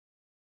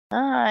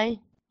Hi.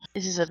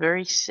 This is a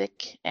very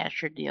sick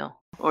Asher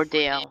deal. Or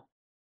Dale,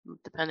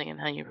 depending on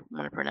how you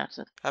want to pronounce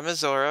it. I'm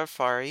Azora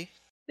Fari,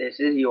 This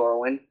is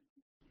Yorwin.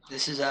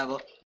 This is Abba.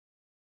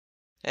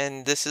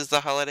 and this is the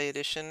holiday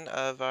edition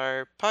of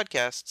our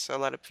podcasts. A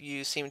lot of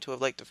you seem to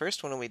have liked the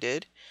first one we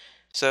did,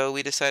 so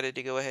we decided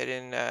to go ahead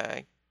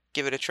and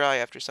give it a try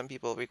after some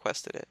people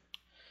requested it.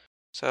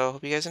 So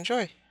hope you guys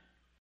enjoy.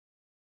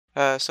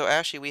 So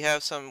Ashley, we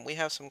have some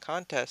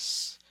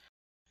contests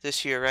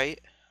this year, right?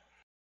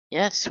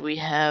 Yes, we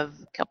have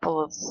a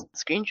couple of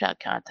screenshot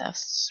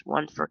contests.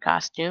 One for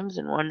costumes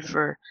and one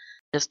for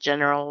just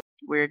general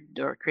weird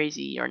or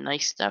crazy or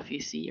nice stuff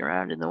you see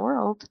around in the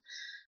world.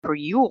 For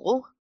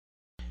Yule.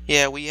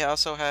 Yeah, we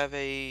also have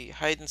a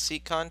hide and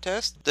seek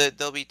contest.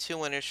 There'll be two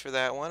winners for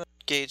that one,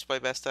 gauged by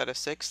best out of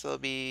six. There'll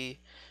be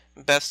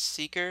best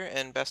seeker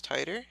and best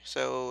hider.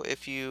 So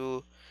if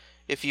you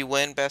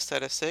win best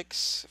out of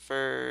six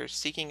for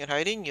seeking and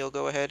hiding, you'll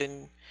go ahead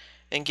and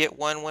get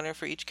one winner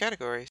for each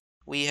category.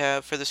 We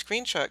have for the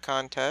screenshot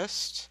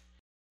contest,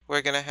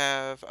 we're gonna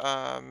have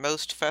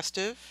most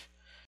festive.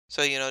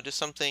 So just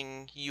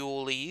something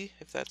Yule-y,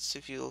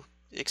 if you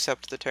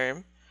accept the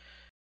term.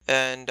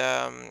 And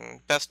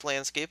best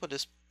landscape, will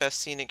just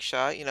best scenic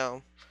shot.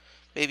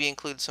 Maybe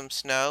include some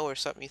snow or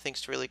something you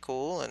think's really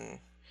cool and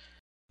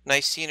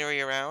nice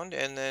scenery around.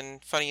 And then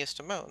funniest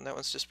emote, and that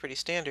one's just pretty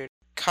standard.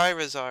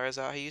 Kairazar, is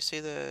that how you say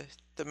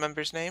the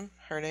member's name?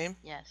 Her name?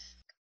 Yes.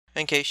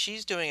 Okay,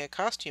 she's doing a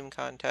costume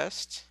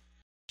contest.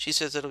 She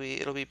says it'll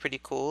be pretty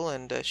cool,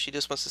 and she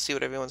just wants to see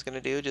what everyone's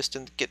gonna do, just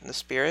to get in the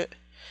spirit.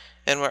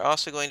 And we're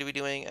also going to be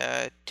doing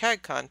a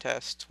tag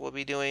contest. We'll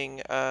be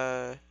doing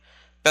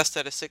best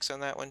out of six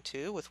on that one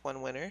too, with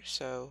one winner.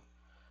 So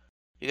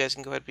you guys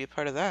can go ahead and be a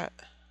part of that.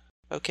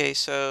 Okay,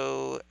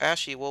 so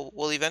Ashley,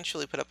 we'll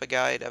eventually put up a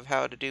guide of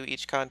how to do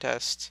each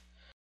contest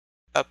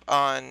up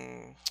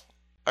on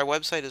our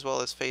website as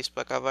well as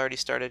Facebook. I've already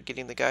started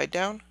getting the guide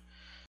down,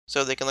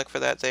 so they can look for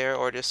that there,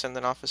 or just send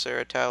an officer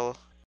a tell.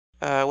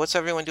 What's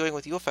everyone doing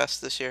with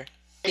Yulefest this year?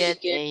 Get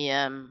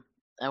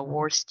a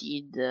War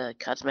Steed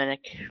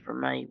cosmetic for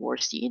my War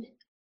Steed.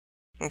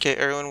 Okay,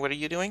 Erwin, what are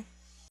you doing?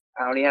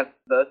 I already have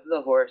both of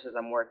the horses.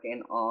 I'm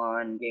working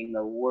on getting the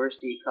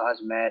Worsty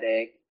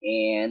cosmetic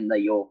and the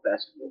Yule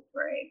Festival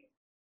frame.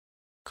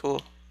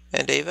 Cool.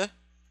 And Ava?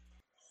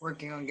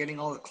 Working on getting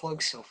all the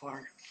cloaks so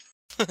far.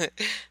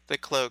 The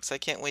cloaks. I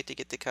can't wait to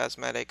get the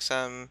cosmetics.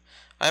 I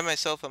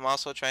myself am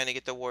also trying to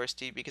get the War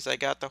Steed because I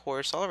got the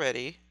horse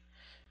already,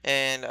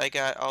 and I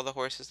got all the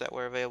horses that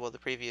were available the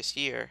previous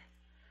year.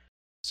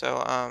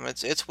 So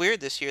it's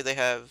weird this year they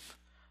have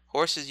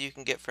horses you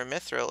can get for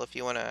Mithril if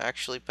you want to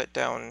actually put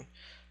down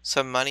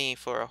some money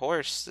for a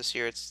horse this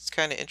year. It's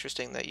kind of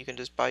interesting that you can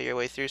just buy your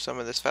way through some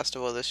of this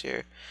festival this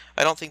year.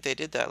 I don't think they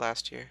did that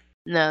last year.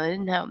 No, they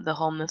didn't have the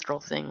whole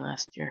Mithril thing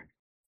last year.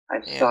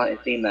 I've Yeah.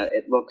 seen that.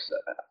 It looks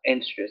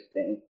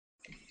interesting.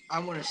 I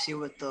want to see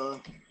what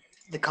the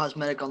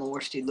cosmetic on the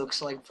Worsted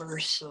looks like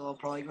first, so I'll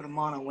probably go to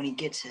Mono when he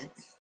gets it.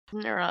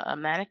 Isn't there a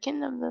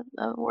mannequin of the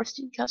War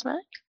Steed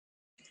cosmetic?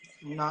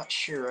 I'm not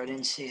sure. I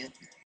didn't see it.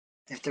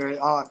 If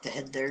there, I'll have to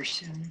head there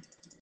soon.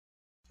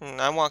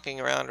 I'm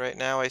walking around right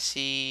now. I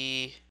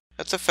see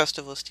that's a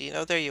festival steed.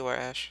 Oh, there you are,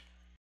 Ash.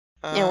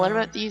 Yeah, what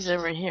about these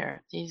over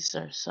here? These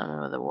are some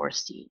of the War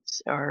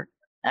Steeds, or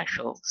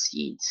actual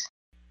steeds.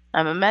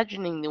 I'm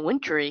imagining the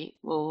Wintry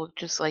will look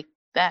just like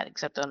that,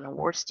 except on a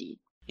War Steed.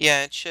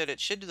 Yeah, it should. It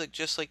should look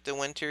just like the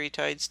Wintry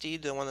Tide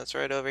steed, the one that's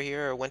right over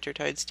here, or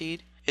Wintertide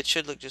steed. It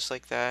should look just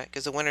like that,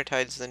 because the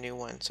Wintertide's the new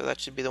one, so that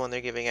should be the one they're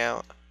giving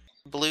out.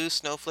 Blue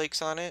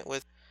snowflakes on it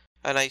with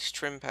a nice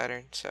trim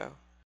pattern, so.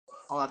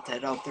 I'll have to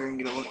head out there and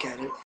get a look at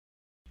it.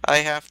 I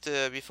have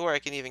to, before I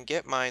can even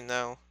get mine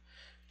though,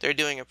 they're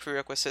doing a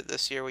prerequisite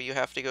this year where you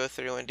have to go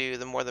through and do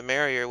the more the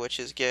merrier, which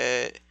is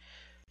get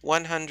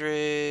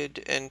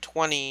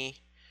 120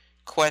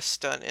 quests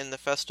done in the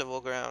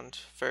festival ground,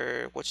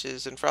 which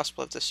is in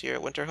Frostblood this year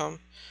at Winterhome,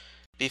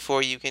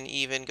 before you can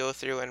even go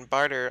through and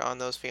barter on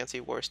those fancy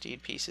War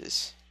Steed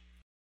pieces.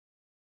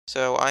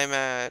 So I'm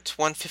at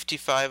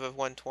 155 of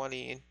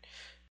 120, and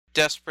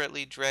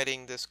desperately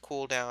dreading this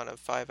cooldown of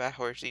 5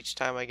 hours each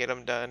time I get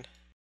them done.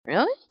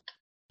 Really?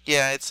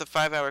 Yeah, it's a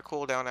 5-hour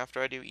cooldown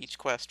after I do each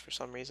quest for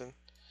some reason,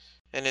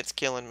 and it's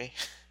killing me.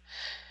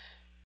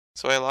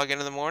 So I log in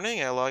the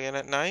morning, I log in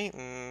at night,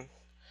 and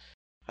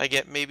I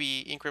get maybe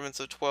increments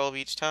of 12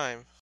 each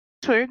time.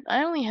 It's weird.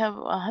 I only have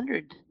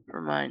 100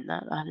 for mine,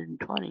 not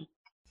 120.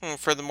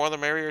 For the more the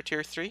merrier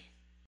tier 3?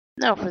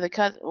 No, for the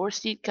War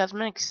Steed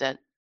cosmetic set.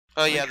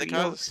 Oh yeah,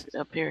 appearance.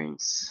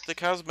 The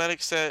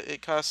cosmetic set,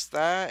 it costs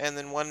that, and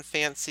then one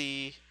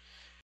fancy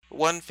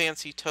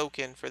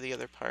token for the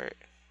other part.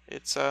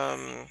 It's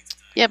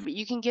Yeah, but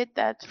you can get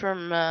that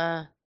from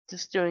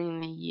just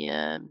doing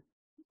the.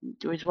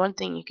 There was one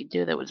thing you could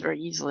do that was very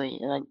easy,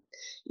 and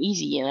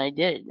I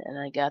did, and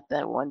I got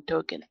that one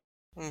token.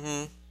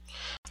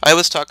 I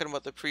was talking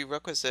about the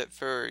prerequisite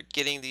for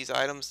getting these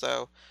items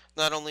though.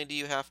 Not only do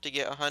you have to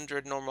get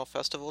 100 normal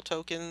festival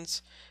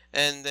tokens,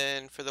 and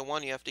then for the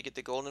one you have to get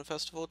the golden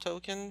festival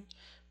token,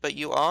 but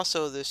you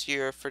also this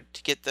year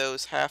to get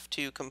those have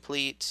to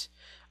complete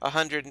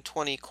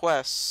 120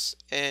 quests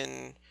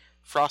in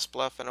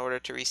Frostbluff in order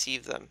to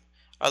receive them.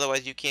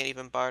 Otherwise, you can't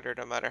even barter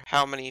no matter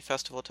how many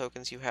festival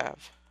tokens you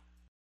have.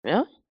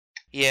 Really?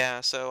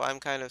 Yeah, so I'm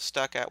kind of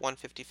stuck at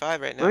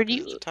 155 right now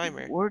because it's a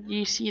timer. Where do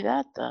you see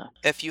that though?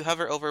 If you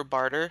hover over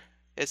barter,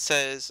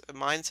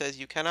 mine says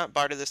you cannot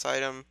barter this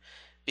item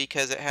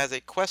because it has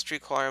a quest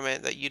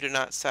requirement that you do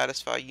not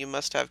satisfy. You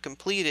must have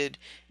completed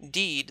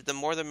Deed, the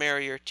More the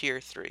Merrier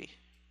Tier 3.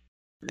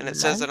 And it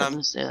says Mine that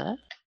doesn't say that.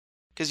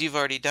 because you've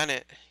already done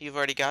it. You've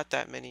already got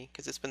that many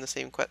because it's been the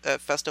same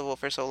festival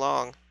for so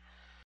long.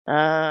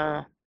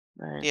 Right.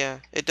 Yeah,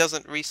 it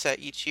doesn't reset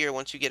each year.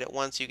 Once you get it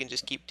once, you can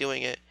just keep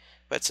doing it.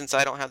 But since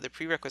I don't have the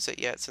prerequisite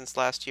yet, since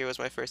last year was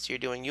my first year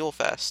doing Yule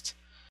Fest,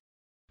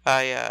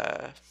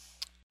 I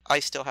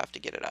still have to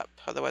get it up.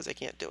 Otherwise, I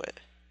can't do it.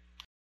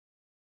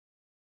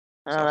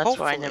 Oh, So that's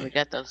why I never hopefully,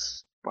 get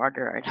those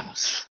barter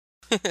items.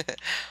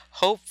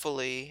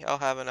 hopefully I'll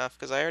have enough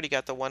because I already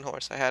got the one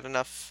horse. I have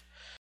enough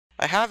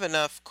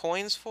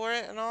coins for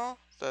it and all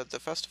the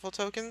festival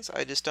tokens.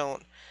 I just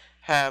don't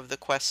have the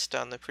quest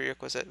on the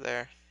prerequisite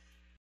there.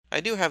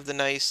 I do have the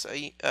nice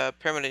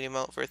permanent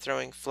emote for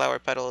throwing flower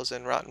petals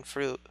and rotten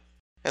fruit.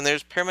 And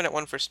there's permanent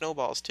one for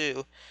snowballs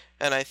too.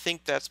 And I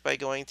think that's by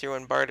going through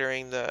and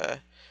bartering the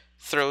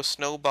throw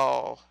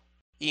snowball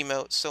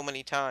emote so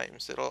many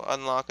times. It'll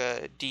unlock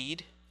a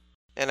deed.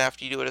 And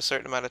after you do it a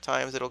certain amount of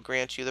times, it'll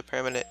grant you the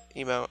permanent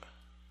emote.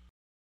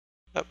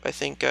 Oh, I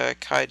think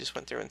Kai just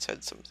went through and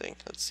said something.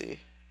 Let's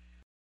see.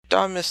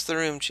 Dom missed the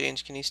room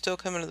change. Can he still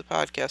come into the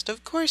podcast?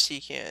 Of course he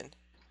can.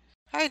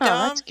 Hi, Oh,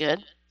 Dom. that's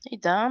good. Hey,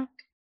 Dom.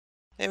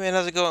 Hey man,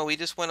 how's it going? We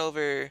just went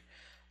over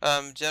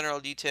general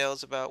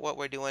details about what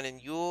we're doing in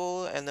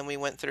Yule, and then we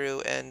went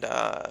through and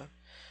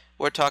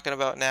we're talking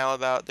about now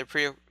about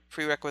the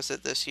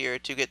prerequisite this year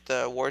to get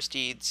the War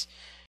Steed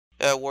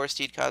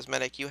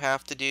cosmetic. You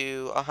have to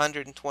do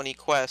 120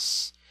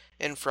 quests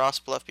in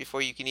Frostbluff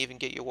before you can even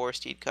get your War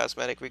Steed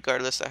cosmetic,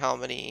 regardless of how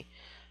many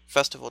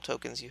festival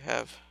tokens you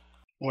have.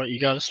 What, you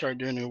gotta start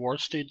doing your War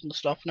Steeds and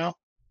stuff now?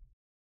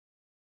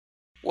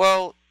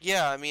 Well,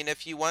 yeah, I mean,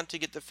 if you want to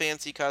get the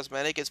fancy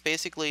cosmetic, it's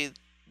basically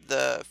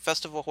the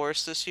festival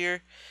horse this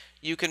year.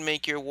 You can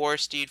make your War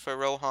Steed for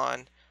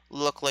Rohan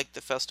look like the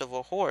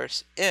festival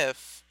horse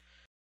if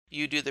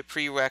you do the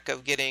prereq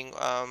of getting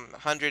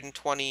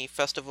 120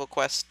 festival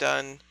quests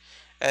done,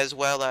 as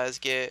well as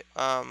get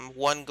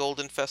one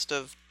golden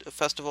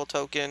festival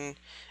token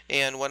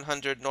and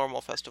 100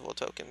 normal festival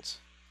tokens.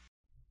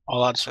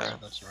 Oh, that's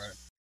right, that's right.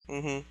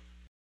 Mm-hmm.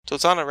 So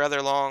it's on a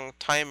rather long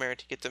timer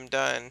to get them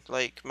done.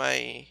 Like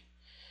let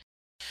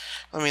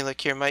me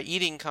look here, my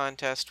eating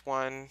contest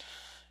one,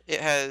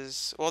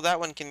 that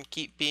one can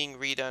keep being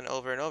redone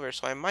over and over,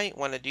 so I might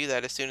want to do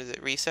that as soon as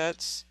it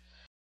resets.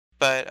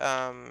 But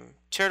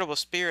Charitable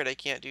Spirit I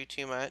can't do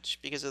too much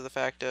because of the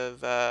fact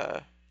of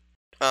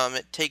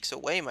it takes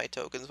away my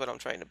tokens when I'm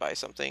trying to buy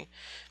something.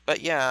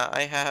 But yeah,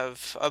 I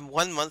have a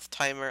 1 month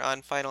timer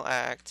on Final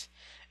Act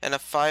and a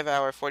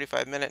 5-hour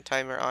 45-minute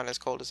timer on As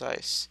Cold as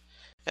Ice.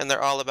 And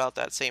they're all about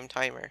that same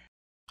timer.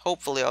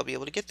 Hopefully I'll be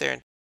able to get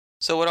there.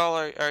 So what all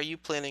are you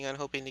planning on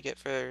hoping to get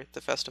for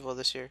the festival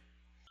this year?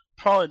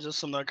 Probably just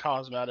some of the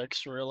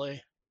cosmetics,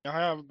 really. I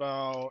have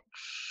about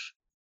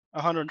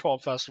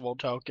 112 festival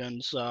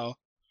tokens, so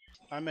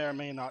I may or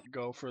may not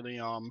go for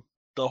the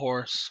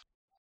horse.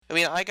 I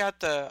mean, I got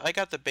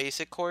the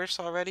basic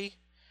horse already.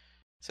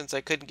 Since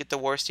I couldn't get the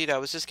War Steed, I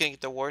was just gonna get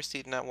the War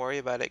Steed and not worry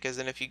about it, because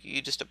then if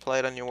you just apply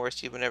it on your War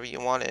Steed whenever you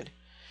wanted,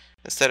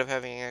 instead of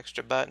having an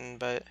extra button.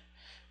 But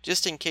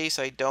just in case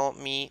I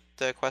don't meet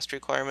the quest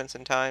requirements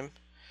in time,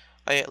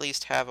 I at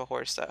least have a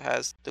horse that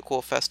has the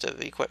cool festive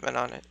equipment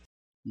on it.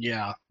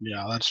 Yeah,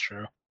 that's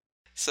true.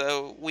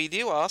 So we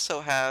do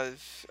also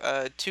have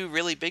 2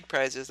 really big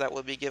prizes that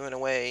will be given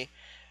away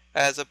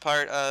as a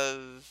part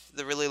of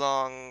the really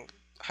long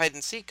hide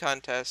and seek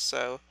contest.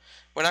 So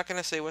we're not going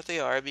to say what they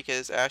are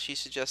because Ashy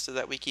suggested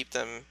that we keep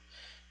them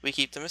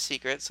a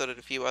secret. So did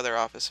a few other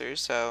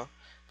officers.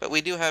 But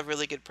we do have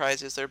really good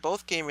prizes. They're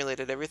both game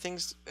related.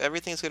 Everything's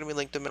going to be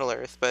linked to Middle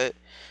Earth, but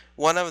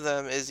one of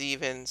them is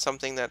even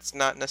something that's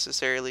not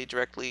necessarily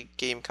directly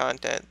game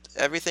content.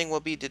 Everything will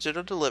be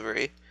digital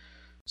delivery,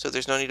 so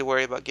there's no need to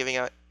worry about giving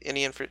out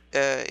any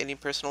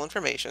personal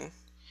information.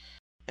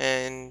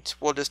 And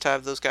we'll just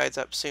have those guides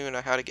up soon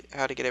on how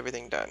to get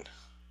everything done.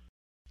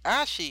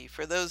 Ashi,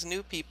 for those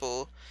new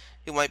people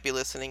who might be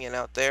listening in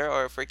out there,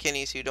 or for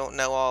kinnies who don't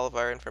know all of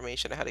our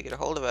information on how to get a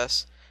hold of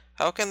us,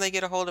 how can they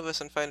get a hold of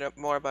us and find out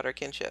more about our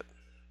kinship?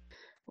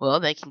 Well,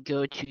 they can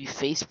go to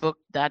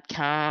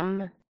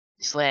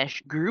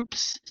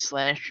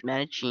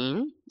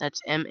facebook.com/groups/Mattachine.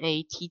 That's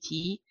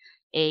MATTACHINE.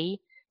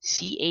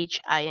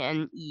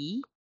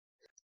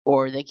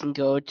 Or they can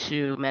go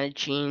to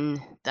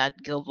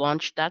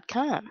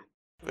Mattachine.guildlaunch.com.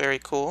 Very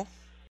cool.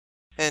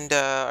 And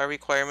our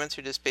requirements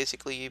are just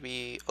basically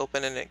be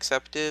open and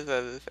acceptive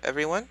of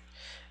everyone,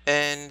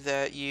 and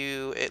that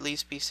you at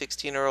least be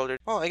 16 or older.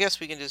 Well, I guess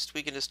we can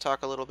just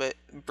talk a little bit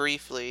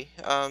briefly.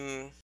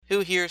 Who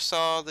here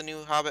saw the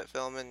new Hobbit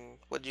film, and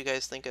what did you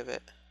guys think of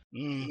it?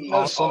 No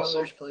Awesome.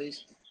 spoilers,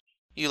 please.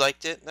 You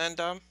liked it then,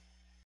 Dom?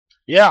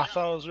 Yeah, I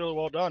thought it was really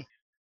well done.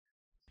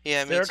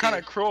 Yeah, me They were too. kind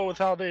of cruel with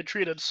how they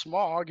treated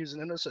Smog. He's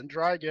an innocent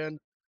dragon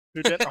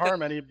who didn't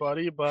harm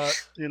anybody, but,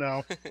 with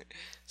the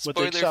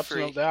Spoiler exception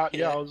free. of that,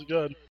 yeah, it was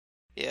good.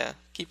 Yeah,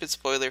 keep it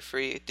spoiler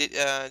free.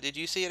 Did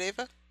you see it,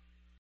 Ava?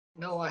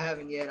 No, I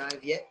haven't yet.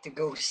 I've yet to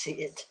go see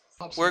it.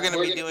 We're going to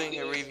be doing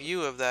a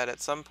review of that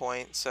at some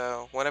point,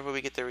 so whenever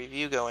we get the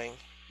review going,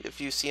 if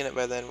you've seen it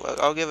by then,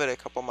 I'll give it a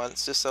couple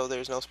months just so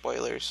there's no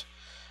spoilers.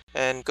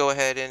 And go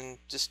ahead and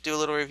just do a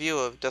little review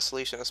of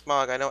Desolation of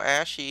Smog. I know,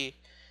 Ashy,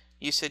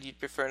 you said you'd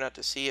prefer not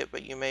to see it,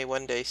 but you may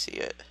one day see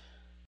it.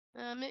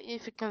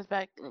 If it comes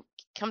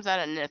out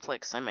on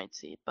Netflix, I might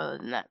see it. But other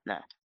than that, no.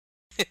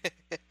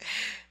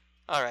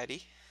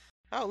 Alrighty.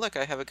 Oh, look,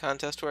 I have a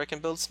contest where I can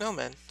build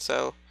snowmen,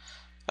 so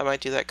I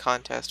might do that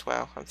contest.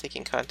 Wow, I'm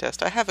thinking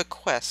contest. I have a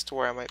quest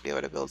where I might be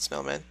able to build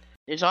snowmen.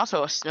 There's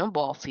also a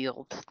snowball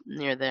field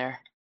near there.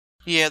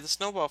 Yeah, the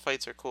snowball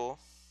fights are cool.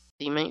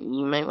 You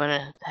might want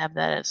to have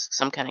that as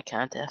some kind of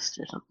contest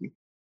or something.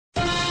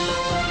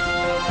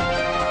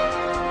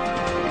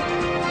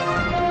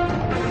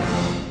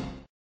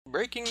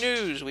 Breaking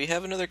news, we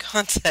have another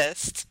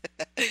contest.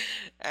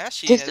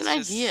 Ashy Just has an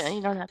idea.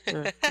 You don't have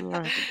to. You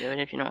don't have to do it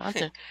if you don't want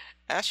to.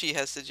 Ashy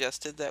has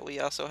suggested that we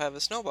also have a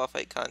snowball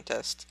fight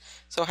contest.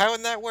 So how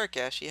would that work,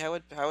 Ashy? How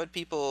would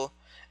people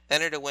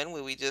enter to win?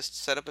 Would we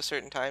just set up a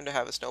certain time to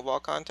have a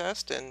snowball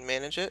contest and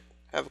manage it?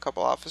 Have a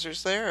couple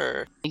officers there,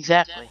 or?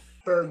 Exactly.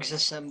 Bergs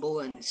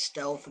assemble and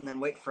stealth, and then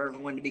wait for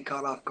everyone to be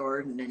caught off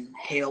guard, and then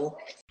hail.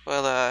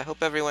 Well, I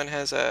hope everyone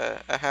has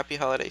a happy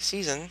holiday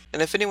season.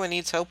 And if anyone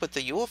needs help with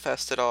the Yule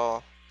Fest at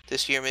all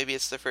this year, maybe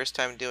it's their first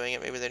time doing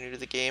it, maybe they're new to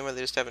the game, or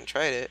they just haven't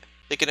tried it,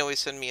 they can always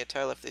send me a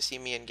tile if they see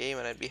me in game,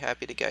 and I'd be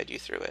happy to guide you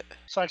through it.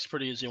 It's actually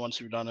pretty easy once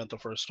you've done it the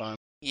first time.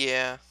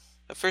 Yeah.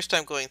 The first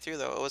time going through,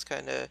 though, it was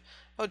kind of...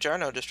 Oh,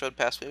 Jarno just rode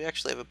past me. We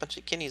actually have a bunch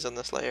of kinnies on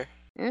this layer.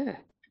 Yeah.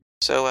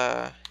 So,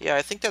 yeah,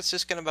 I think that's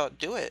just going to about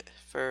do it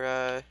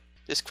for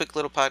this quick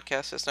little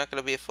podcast. It's not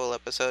going to be a full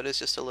episode. It's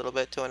just a little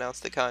bit to announce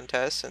the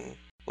contest and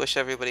wish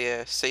everybody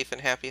a safe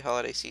and happy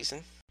holiday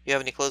season. You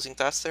have any closing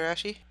thoughts there,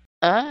 Ashy?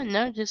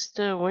 No, just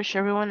wish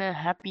everyone a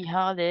happy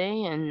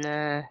holiday and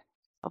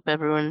hope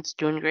everyone's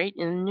doing great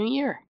in the new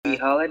year. Happy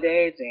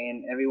holidays,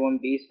 and everyone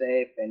be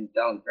safe and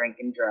don't drink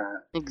and drive.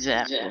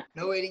 Exactly.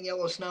 No eating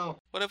yellow snow.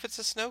 What if it's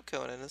a snow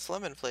cone and it's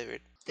lemon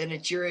flavored? Then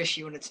it's your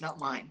issue and it's not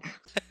mine.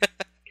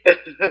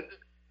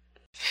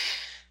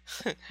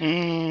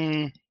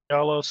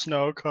 Yellow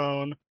snow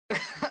cone.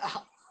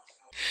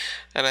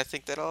 And I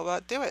think that'll about do it.